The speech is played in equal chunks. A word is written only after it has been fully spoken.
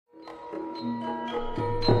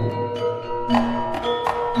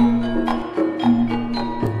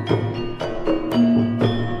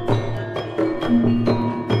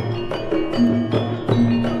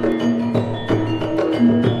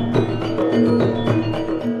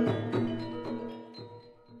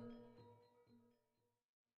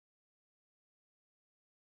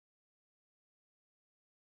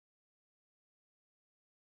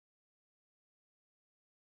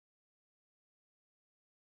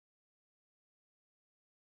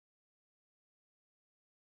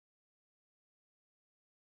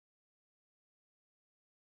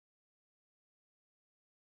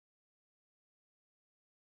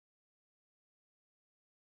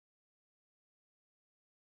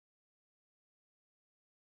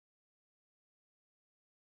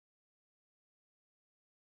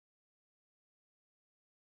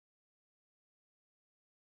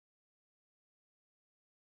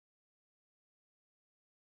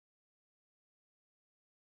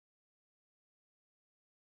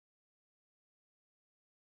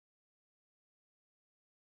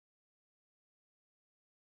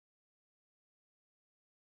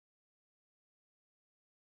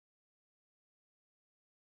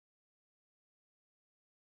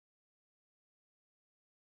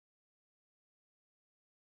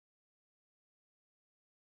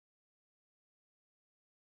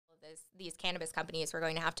These cannabis companies were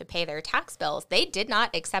going to have to pay their tax bills. They did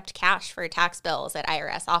not accept cash for tax bills at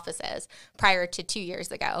IRS offices prior to 2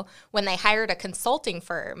 years ago when they hired a consulting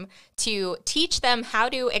firm to teach them how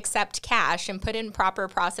to accept cash and put in proper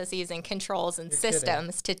processes and controls and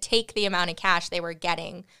systems to take the amount of cash they were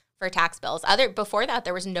getting for tax bills. Before that,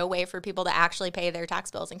 there was no way for people to actually pay their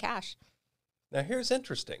tax bills in cash. Now, here's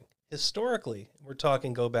interesting. Historically, we're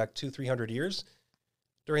talking go back 200-300 years.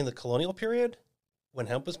 During the colonial period, when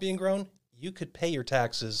hemp was being grown, you could pay your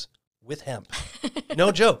taxes with hemp. No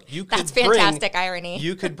joke. You could That's fantastic irony.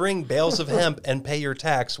 You could bring bales of hemp and pay your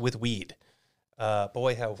tax with weed.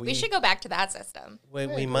 Boy, how we should go back to that system.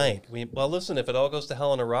 We might. Well, listen, if it all goes to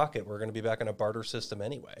hell in a rocket, we're going to be back in a barter system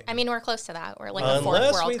anyway. I mean, we're close to that. We're like a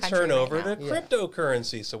fourth world country. Unless we turn over to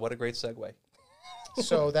cryptocurrency. So what a great segue.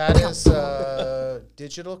 So that is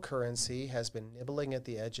digital currency has been nibbling at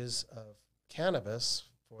the edges of cannabis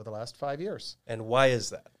for the last 5 years. And why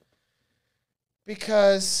is that?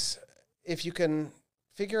 Because if you can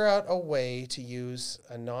figure out a way to use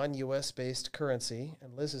a non-US based currency,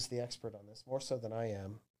 and Liz is the expert on this, more so than I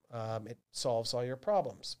am, it solves all your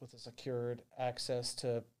problems with a secured access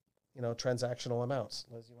to transactional amounts.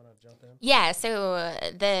 Liz, you want to jump in? Yeah, so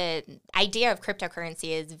the idea of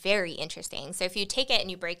cryptocurrency is very interesting. So if you take it and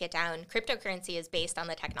you break it down, cryptocurrency is based on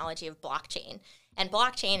the technology of blockchain. And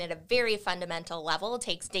blockchain at a very fundamental level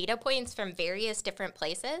takes data points from various different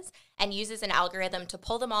places and uses an algorithm to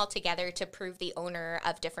pull them all together to prove the owner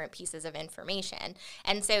of different pieces of information.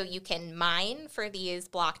 And so you can mine for these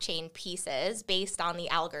blockchain pieces based on the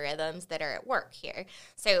algorithms that are at work here.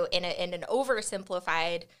 So in an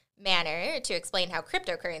oversimplified manner to explain how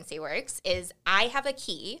cryptocurrency works is I have a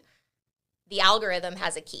key, the algorithm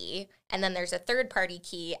has a key, and then there's a third-party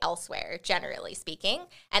key elsewhere, generally speaking.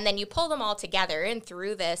 And then you pull them all together, and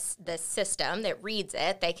through this system that reads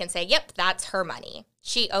it, they can say, yep, that's her money.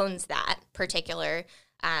 She owns that particular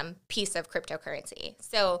piece of cryptocurrency.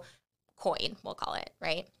 So coin, we'll call it,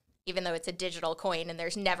 right? Even though it's a digital coin and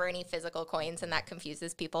there's never any physical coins, and that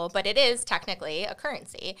confuses people. But it is technically a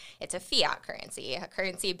currency. It's a fiat currency, a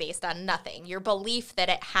currency based on nothing. Your belief that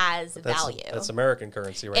it has value. That's American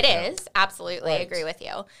currency right now. It is, absolutely. Right. I agree with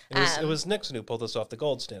you. It was Nixon who pulled us off the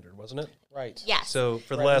gold standard, wasn't it? Right. Yes. So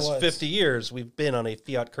for the last 50 years, we've been on a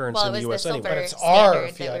fiat currency in the U.S. anyway. But it's our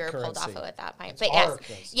fiat that we were currency. Pulled off of at that point. It's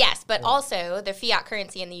but yes, but also the fiat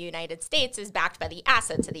currency in the United States is backed by the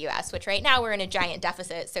assets of the U.S., which right now we're in a giant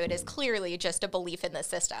deficit, so it is clearly just a belief in the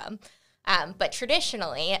system. But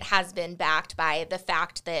traditionally, it has been backed by the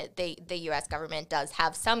fact that the U.S. government does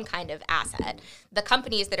have some kind of asset. The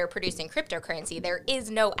companies that are producing cryptocurrency, there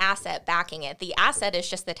is no asset backing it. The asset is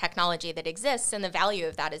just the technology that exists, and the value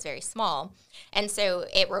of that is very small. And so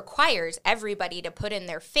it requires everybody to put in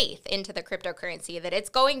their faith into the cryptocurrency that it's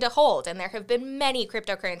going to hold. And there have been many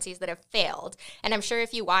cryptocurrencies that have failed. And I'm sure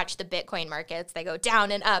if you watch the Bitcoin markets, they go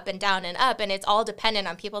down and up and down and up, and it's all dependent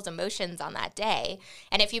on people's emotions on that day.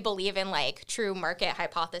 And if you believe in like true market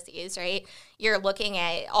hypotheses, right? You're looking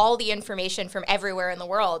at all the information from everywhere in the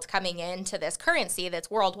world coming into this currency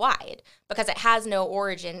that's worldwide because it has no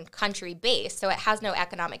origin country base, so it has no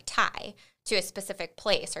economic tie to a specific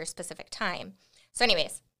place or a specific time. So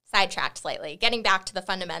anyways, sidetracked slightly. Getting back to the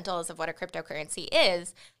fundamentals of what a cryptocurrency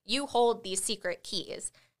is, you hold these secret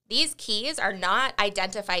keys. These keys are not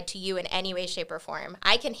identified to you in any way, shape, or form.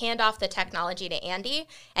 I can hand off the technology to Andy,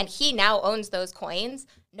 and he now owns those coins.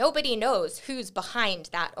 Nobody knows who's behind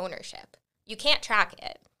that ownership. You can't track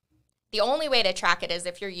it. The only way to track it is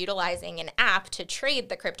if you're utilizing an app to trade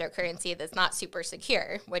the cryptocurrency that's not super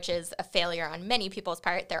secure, which is a failure on many people's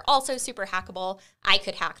part. They're also super hackable. I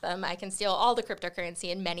could hack them. I can steal all the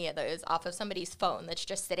cryptocurrency and many of those off of somebody's phone that's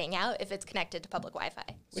just sitting out if it's connected to public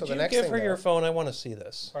Wi-Fi. Would you give her your phone? I want to see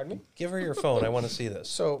this. Pardon me? Give her your phone. I want to see this.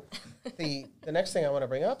 So the next thing I want to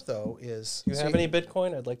bring up, though, is... Do you have any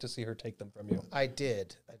Bitcoin? I'd like to see her take them from you. I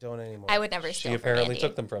did. I don't anymore. I would never steal She from apparently Andy.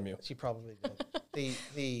 took them from you. She probably did.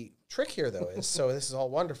 The trick here, though, is, so this is all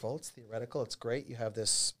wonderful. It's theoretical. It's great. You have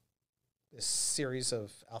this series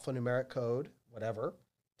of alphanumeric code, whatever,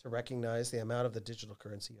 to recognize the amount of the digital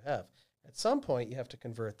currency you have. At some point, you have to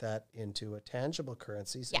convert that into a tangible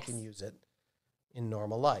currency so you can use it in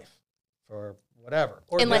normal life for whatever.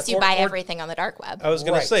 Unless you buy everything on the dark web. I was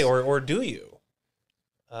going to say, or do you?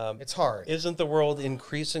 It's hard. Isn't the world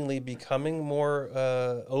increasingly becoming more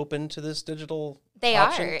open to this digital They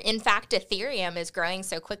option? are. In fact, Ethereum is growing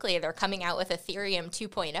so quickly, they're coming out with Ethereum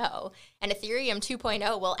 2.0. And Ethereum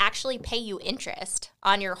 2.0 will actually pay you interest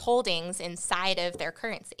on your holdings inside of their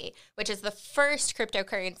currency, which is the first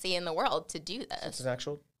cryptocurrency in the world to do It's this. an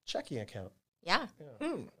actual checking account. Yeah.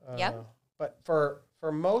 Yep. But for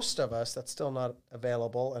most of us, that's still not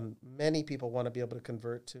available, and many people want to be able to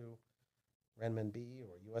convert to renminbi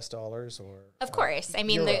or US dollars or... Of course. I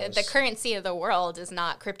mean, the euros. currency of the world is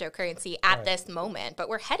not cryptocurrency at this moment, but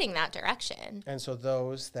we're heading that direction. And so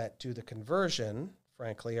those that do the conversion,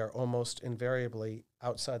 frankly, are almost invariably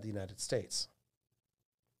outside the United States.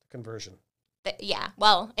 The conversion. Yeah.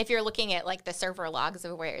 Well, if you're looking at like the server logs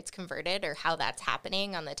of where it's converted or how that's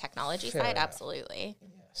happening on the technology Fair side, enough. absolutely.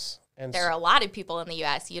 Yes. And There are a lot of people in the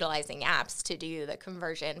U.S. utilizing apps to do the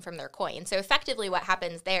conversion from their coin. So effectively what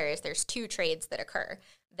happens there is there's two trades that occur.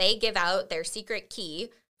 They give out their secret key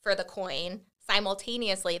for the coin.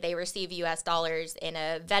 Simultaneously, they receive U.S. dollars in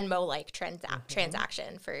a Venmo-like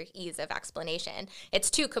transaction for ease of explanation. It's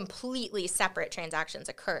two completely separate transactions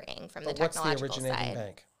occurring from the what's the technological originating side.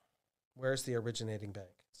 bank? Where's the originating bank?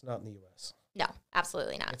 It's not in the U.S. No,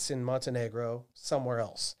 absolutely not. It's in Montenegro, somewhere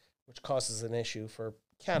else, which causes an issue for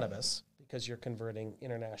cannabis because you're converting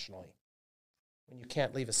internationally when you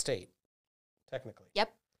can't leave a state, technically.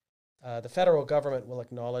 Yep. The federal government will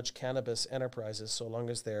acknowledge cannabis enterprises so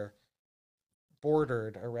long as they're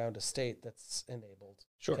bordered around a state that's enabled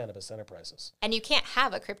cannabis enterprises. And you can't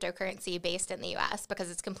have a cryptocurrency based in the U.S.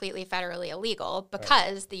 because it's completely federally illegal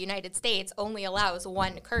because the United States only allows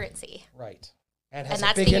one currency. Right. And has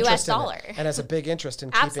that's a big the US interest in it, dollar. and has a big interest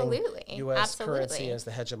in Absolutely. keeping U.S. Absolutely. currency as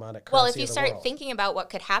the hegemonic currency Well, if you of the start world. thinking about what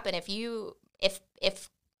could happen if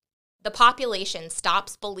the population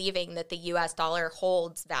stops believing that the U.S. dollar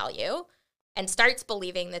holds value and starts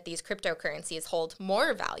believing that these cryptocurrencies hold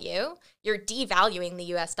more value, you're devaluing the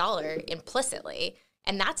U.S. dollar implicitly.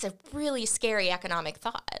 And that's a really scary economic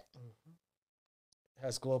thought.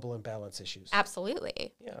 has global imbalance issues.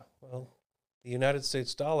 Absolutely. Yeah, well, the United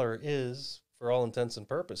States dollar is, for all intents and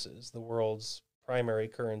purposes, the world's primary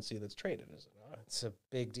currency that's traded, is it not? It's a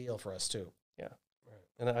big deal for us, too. Yeah. Right.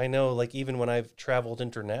 And I know, like, even when I've traveled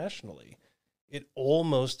internationally, it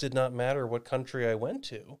almost did not matter what country I went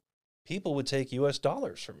to. People would take U.S.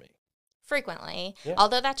 dollars from me. Frequently, Yeah.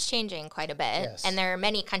 although that's changing quite a bit. Yes. And there are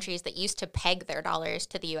many countries that used to peg their dollars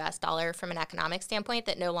to the U.S. dollar from an economic standpoint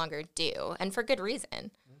that no longer do, and for good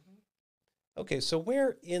reason. Okay, so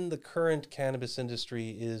where in the current cannabis industry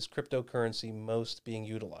is cryptocurrency most being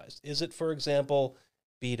utilized? Is it, for example,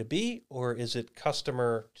 B2B, or is it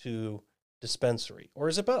customer to dispensary, or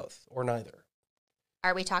is it both, or neither?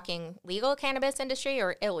 Are we talking legal cannabis industry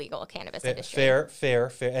or illegal cannabis industry?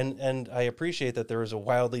 Fair. And I appreciate that there is a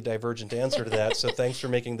wildly divergent answer to that, so thanks for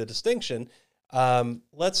making the distinction.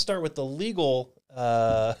 Let's start with the legal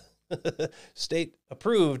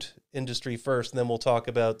state-approved industry first, and then we'll talk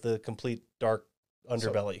about the complete dark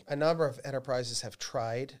underbelly. So a number of enterprises have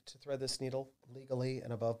tried to thread this needle legally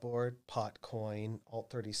and above board, Potcoin,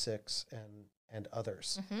 Alt36, and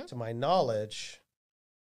others. Mhm. To my knowledge,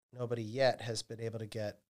 nobody yet has been able to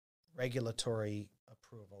get regulatory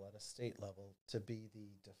approval at a state level to be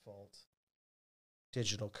the default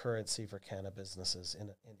digital currency for cannabis businesses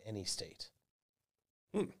in any state.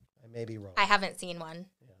 I may be wrong. I haven't seen one.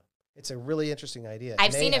 Yeah. It's a really interesting idea.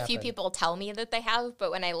 I've It may seen a few happen. people tell me that they have,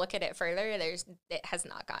 but when I look at it further, it has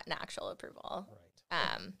not gotten actual approval.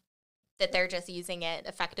 Right. That they're just using it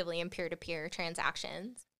effectively in peer-to-peer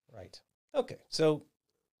transactions. Right. Okay, so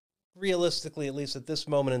realistically, at least at this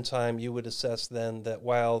moment in time, you would assess then that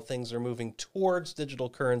while things are moving towards digital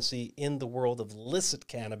currency in the world of licit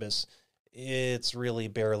cannabis, it's really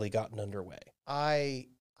barely gotten underway. I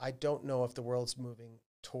don't know if the world's moving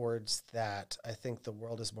towards that. I think the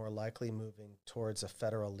world is more likely moving towards a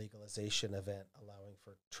federal legalization event allowing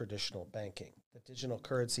for traditional banking. The digital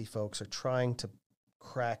currency folks are trying to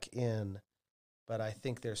crack in, but I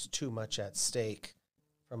think there's too much at stake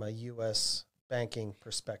from a U.S. banking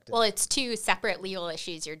perspective. Well, it's two separate legal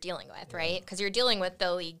issues you're dealing with, right? Because you're dealing with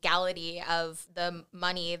the legality of the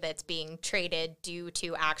money that's being traded due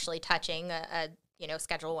to actually touching a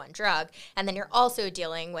Schedule I drug. And then you're also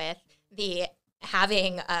dealing with the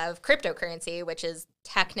having of cryptocurrency, which is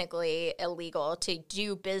technically illegal to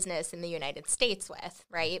do business in the United States with,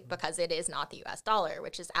 right? Because it is not the US dollar,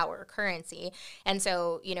 which is our currency. And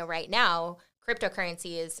so, right now,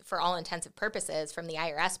 cryptocurrency is, for all intents and purposes, from the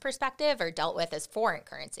IRS perspective, are dealt with as foreign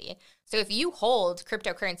currency. So if you hold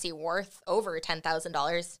cryptocurrency worth over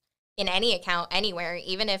 $10,000 in any account anywhere,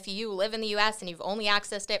 even if you live in the U.S. and you've only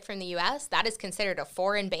accessed it from the U.S., that is considered a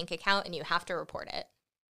foreign bank account and you have to report it.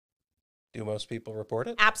 Do most people report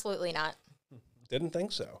it? Absolutely not. Didn't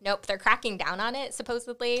think so. Nope, they're cracking down on it,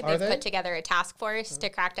 supposedly. They've put together a task force to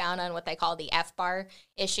crack down on what they call the F-bar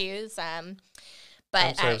issues. But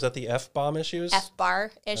I'm sorry, was that the F-bomb issues?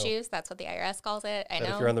 F-bar issues, that's what the IRS calls it. I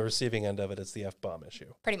know. If you're on the receiving end of it, it's the F-bomb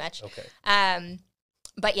issue. Pretty much. Okay.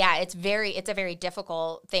 But yeah, it's a very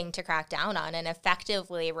difficult thing to crack down on, and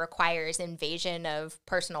effectively requires invasion of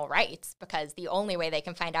personal rights, because the only way they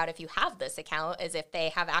can find out if you have this account is if they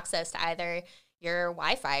have access to either your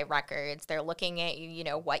Wi-Fi records, they're looking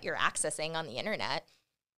at what you're accessing on the internet.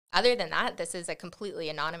 Other than that, this is a completely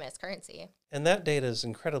anonymous currency. And that data is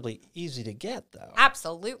incredibly easy to get, though.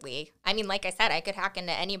 Absolutely. I mean, like I said, I could hack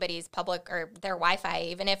into anybody's public or their Wi-Fi.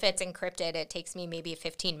 Even if it's encrypted, it takes me maybe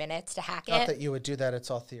 15 minutes to hack it. Not that you would do that.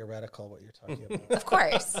 It's all theoretical, what you're talking about. Of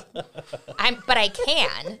course. But I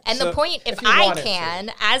can. And the point, if I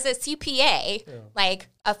can, as a CPA, like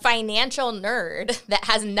a financial nerd that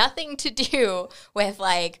has nothing to do with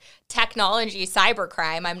like technology,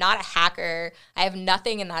 cybercrime, I'm not a hacker. I have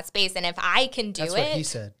nothing in that space. And if I can do That's it. what he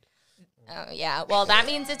said. Oh, yeah. Well, that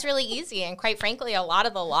means it's really easy. And quite frankly, a lot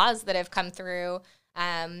of the laws that have come through,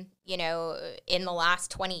 in the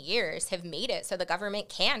last 20 years have made it so the government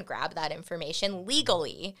can grab that information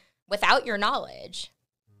legally without your knowledge.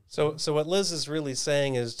 So what Liz is really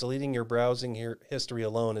saying is deleting your browsing history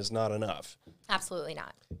alone is not enough. Absolutely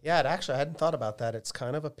not. Yeah, I hadn't thought about that. It's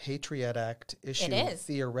kind of a Patriot Act issue, It is.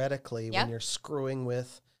 theoretically, when you're screwing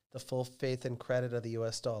with the full faith and credit of the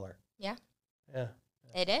U.S. dollar. Yeah. Yeah.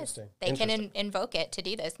 It is. They can invoke it to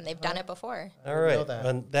do this, and they've done it before. All right.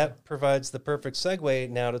 And that provides the perfect segue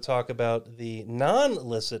now to talk about the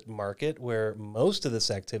non-licit market where most of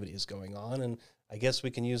this activity is going on. And I guess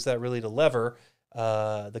we can use that really to lever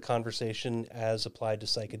the conversation as applied to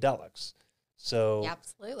psychedelics. So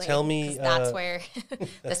absolutely. Tell me. That's where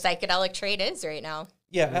the psychedelic trade is right now.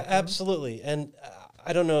 Yeah, absolutely. And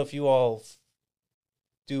I don't know if you all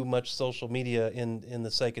do much social media in the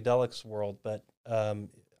psychedelics world, but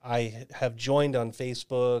I have joined on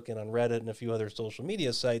Facebook and on Reddit and a few other social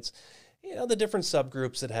media sites, the different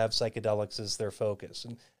subgroups that have psychedelics as their focus.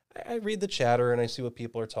 And I read the chatter and I see what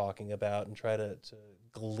people are talking about and try to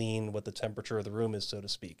glean what the temperature of the room is, so to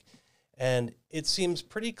speak. And it seems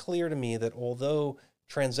pretty clear to me that although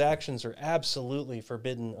transactions are absolutely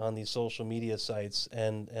forbidden on these social media sites,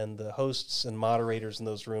 and the hosts and moderators in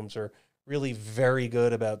those rooms are really very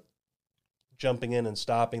good about jumping in and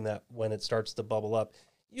stopping that when it starts to bubble up,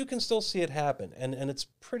 you can still see it happen. And it's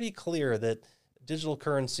pretty clear that digital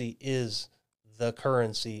currency is the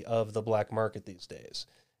currency of the black market these days.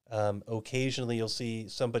 Occasionally you'll see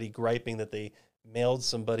somebody griping that they mailed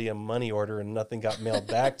somebody a money order and nothing got mailed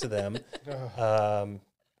back to them,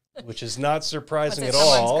 which is not surprising at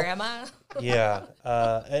all. Grandma? Yeah.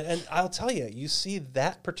 And I'll tell you, you see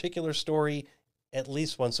that particular story at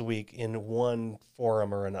least once a week in one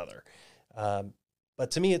forum or another.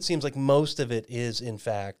 But to me, it seems like most of it is, in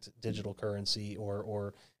fact, digital currency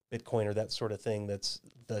or Bitcoin or that sort of thing that's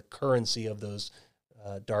the currency of those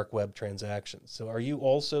dark web transactions. So are you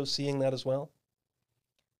also seeing that as well?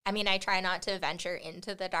 I mean, I try not to venture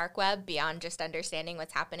into the dark web beyond just understanding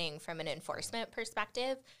what's happening from an enforcement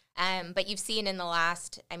perspective. But you've seen in the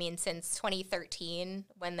last, since 2013,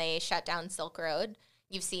 when they shut down Silk Road,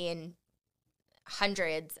 you've seen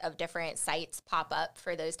hundreds of different sites pop up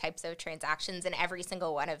for those types of transactions, and every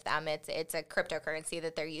single one of them, it's a cryptocurrency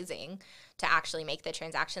that they're using to actually make the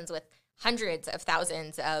transactions, with hundreds of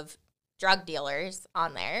thousands of drug dealers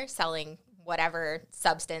on there selling whatever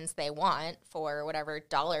substance they want for whatever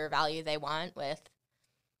dollar value they want with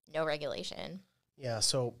no regulation. Yeah,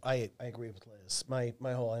 so I agree with Liz. My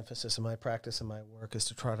whole emphasis in my practice and my work is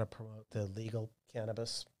to try to promote the legal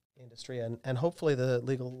cannabis industry and hopefully the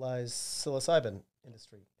legalized psilocybin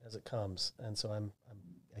industry as it comes. And so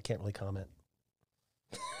I can't really comment.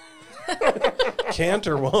 Can't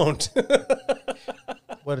or won't.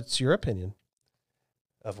 What's your opinion?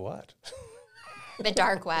 Of what? The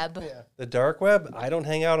dark web. Yeah. The dark web? I don't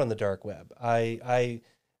hang out on the dark web. I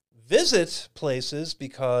visit places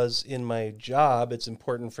because in my job it's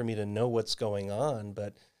important for me to know what's going on,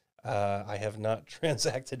 but I have not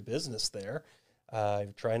transacted business there. I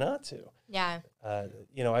try not to. Yeah.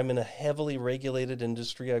 I'm in a heavily regulated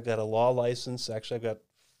industry. I've got a law license. Actually, I've got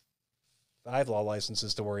 5 law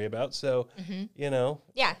licenses to worry about. So,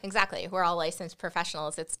 Yeah, exactly. We're all licensed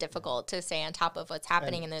professionals. It's difficult to stay on top of what's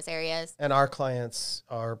happening in those areas. And our clients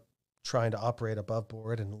are trying to operate above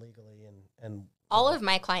board and legally and All of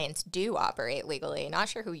my clients do operate legally. Not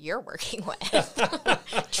sure who you're working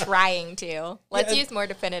with. Trying to. Let's use more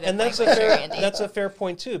definitive and that's language here, Andy. that's a fair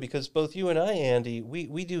point too, because both you and I, Andy,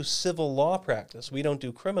 we do civil law practice. We don't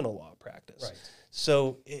do criminal law practice. Right.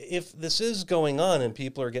 So if this is going on and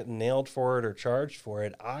people are getting nailed for it or charged for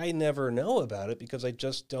it, I never know about it because I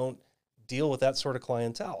just don't deal with that sort of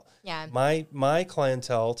clientele. Yeah. My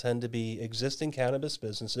clientele tend to be existing cannabis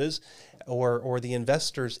businesses or the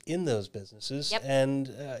investors in those businesses. Yep.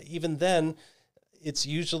 And even then, it's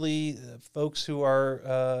usually folks who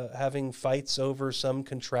are having fights over some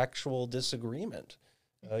contractual disagreement.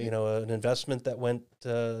 An investment that went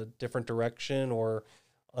a different direction or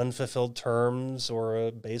unfulfilled terms or a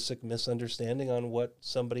basic misunderstanding on what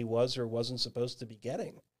somebody was or wasn't supposed to be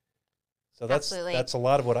getting. So that's a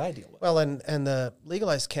lot of what I deal with. well, and the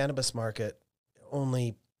legalized cannabis market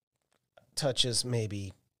only touches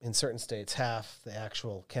maybe in certain states half the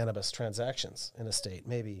actual cannabis transactions in a state,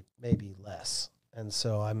 maybe less. And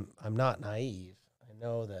so I'm not naive. I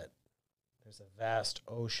know that there's a vast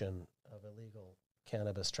ocean of illegal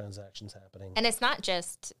cannabis transactions happening. And it's not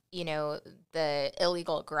just, the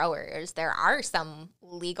illegal growers. There are some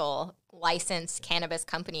legal licensed cannabis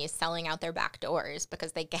companies selling out their back doors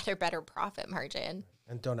because they get a better profit margin.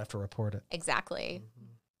 And don't have to report it. Exactly.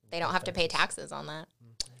 They don't have to pay taxes on that.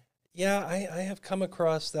 Yeah, I have come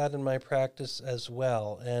across that in my practice as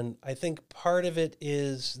well. And I think part of it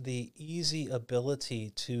is the easy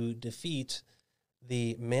ability to defeat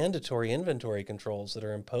the mandatory inventory controls that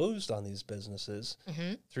are imposed on these businesses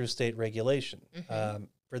through state regulation.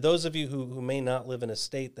 For those of you who may not live in a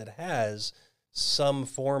state that has some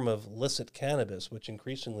form of licit cannabis, which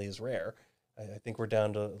increasingly is rare, I think we're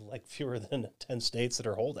down to like fewer than 10 states that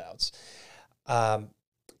are holdouts.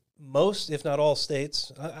 Most, if not all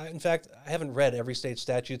states, in fact, I haven't read every state's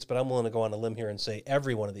statutes, but I'm willing to go on a limb here and say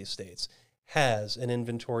every one of these states has an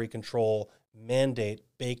inventory control mandate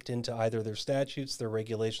baked into either their statutes, their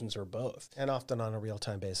regulations, or both. And often on a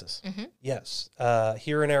real-time basis. Yes.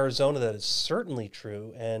 Here in Arizona, that is certainly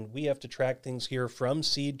true, and we have to track things here from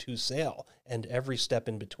seed to sale and every step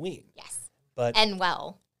in between. Yes. But And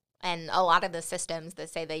a lot of the systems that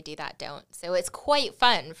say they do that don't. So it's quite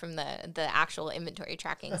fun from the actual inventory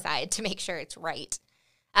tracking side to make sure it's right.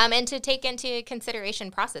 And to take into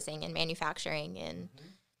consideration processing and manufacturing and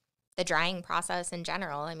the drying process in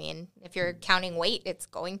general. I mean, if you're counting weight, it's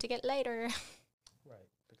going to get lighter. Right,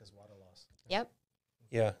 because water loss. Yep.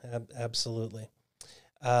 Yeah, absolutely.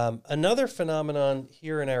 Another phenomenon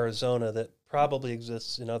here in Arizona that probably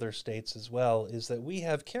exists in other states as well is that we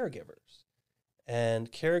have caregivers. And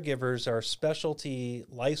caregivers are specialty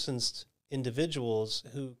licensed individuals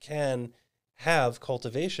who can have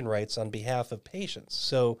cultivation rights on behalf of patients.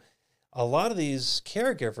 So a lot of these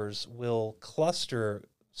caregivers will cluster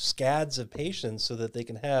scads of patients so that they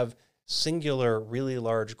can have singular, really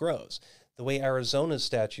large grows. The way Arizona's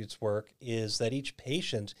statutes work is that each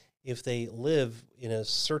patient, if they live in a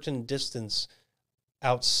certain distance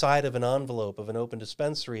outside of an envelope of an open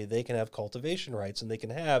dispensary, they can have cultivation rights, and they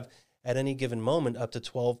can have, at any given moment, up to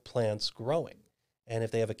 12 plants growing. And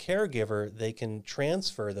if they have a caregiver, they can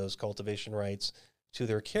transfer those cultivation rights to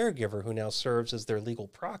their caregiver, who now serves as their legal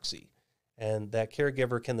proxy. And that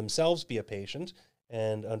caregiver can themselves be a patient,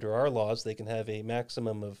 and under our laws, they can have a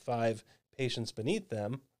maximum of 5 patients beneath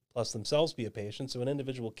them, plus themselves be a patient. So an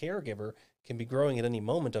individual caregiver can be growing at any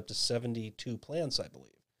moment up to 72 plants, I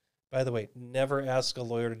believe. By the way, never ask a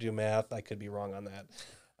lawyer to do math. I could be wrong on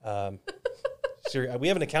that. We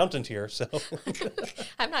have an accountant here, so.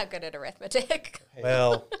 I'm not good at arithmetic.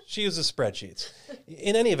 Well, she uses spreadsheets.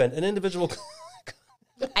 In any event, an individual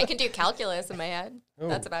I can do calculus in my head. Ooh.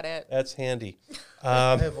 That's about it. That's handy.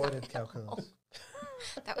 I avoided calculus.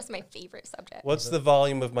 That was my favorite subject. What's the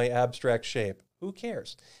volume of my abstract shape? Who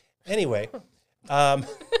cares? Anyway, that's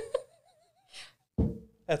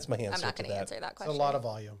my answer. I'm not to going to that. answer that It's question. a lot of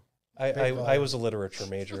volume. I volume. was a literature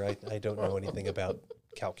major. I don't know anything about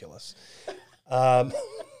calculus.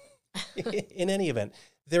 In any event,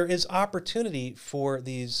 there is opportunity for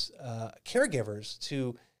these caregivers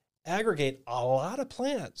to aggregate a lot of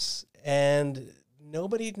plants, and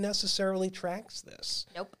nobody necessarily tracks this.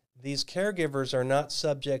 Nope. These caregivers are not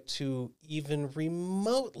subject to even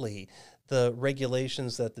remotely the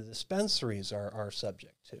regulations that the dispensaries are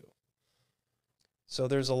subject to. So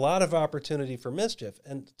there's a lot of opportunity for mischief.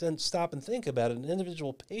 And then stop and think about it. An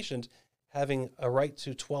individual patient having a right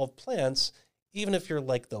to 12 plants, even if you're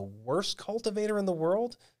like the worst cultivator in the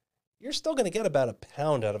world, you're still going to get about a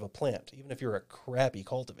pound out of a plant, even if you're a crappy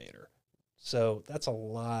cultivator. So that's a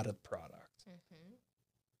lot of product. Mm-hmm.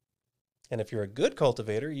 And if you're a good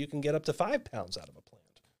cultivator, you can get up to 5 pounds out of a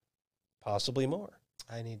plant, possibly more.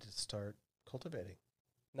 I need to start cultivating.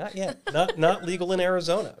 Not yet. Not legal in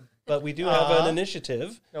Arizona, but we do have an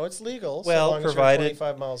initiative. No, it's legal. Well, so long provided- as you're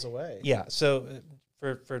 25 miles away. Yeah. So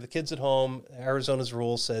for the kids at home, Arizona's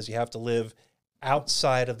rule says you have to live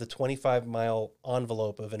outside of the 25-mile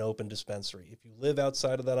envelope of an open dispensary. If you live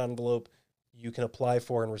outside of that envelope, you can apply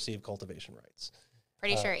for and receive cultivation rights.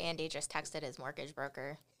 Pretty sure Andy just texted his mortgage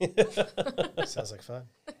broker. Sounds like fun.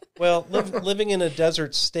 Well, living in a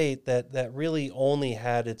desert state that really only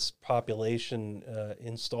had its population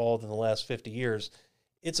installed in the last 50 years,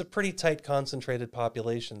 it's a pretty tight, concentrated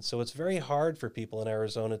population. So it's very hard for people in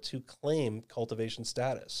Arizona to claim cultivation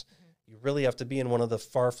status. Mm-hmm. You really have to be in one of the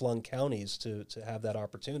far-flung counties to have that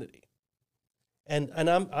opportunity. And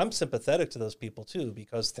I'm sympathetic to those people too,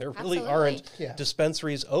 because there really Absolutely. aren't Yeah.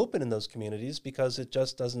 dispensaries open in those communities because it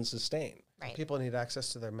just doesn't sustain. Right. People need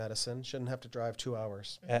access to their medicine. Shouldn't have to drive 2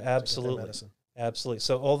 hours. to get their Absolutely. medicine. Absolutely.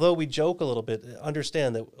 So although we joke a little bit,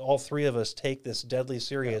 understand that all three of us take this deadly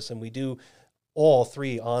serious, and we do all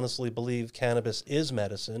three honestly believe cannabis is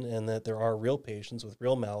medicine and that there are real patients with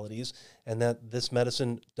real maladies and that this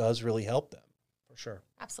medicine does really help them For sure.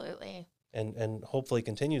 Absolutely. and hopefully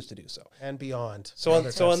continues to do so. And beyond. So Other on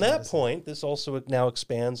types of that medicine. point, this also now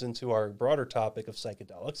expands into our broader topic of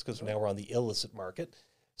psychedelics because now we're on the illicit market.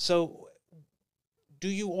 So do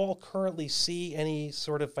you all currently see any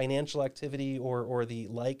sort of financial activity or the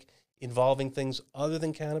like involving things other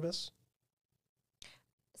than cannabis?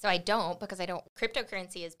 So I don't, because I don't.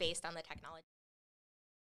 Cryptocurrency is based on the technology.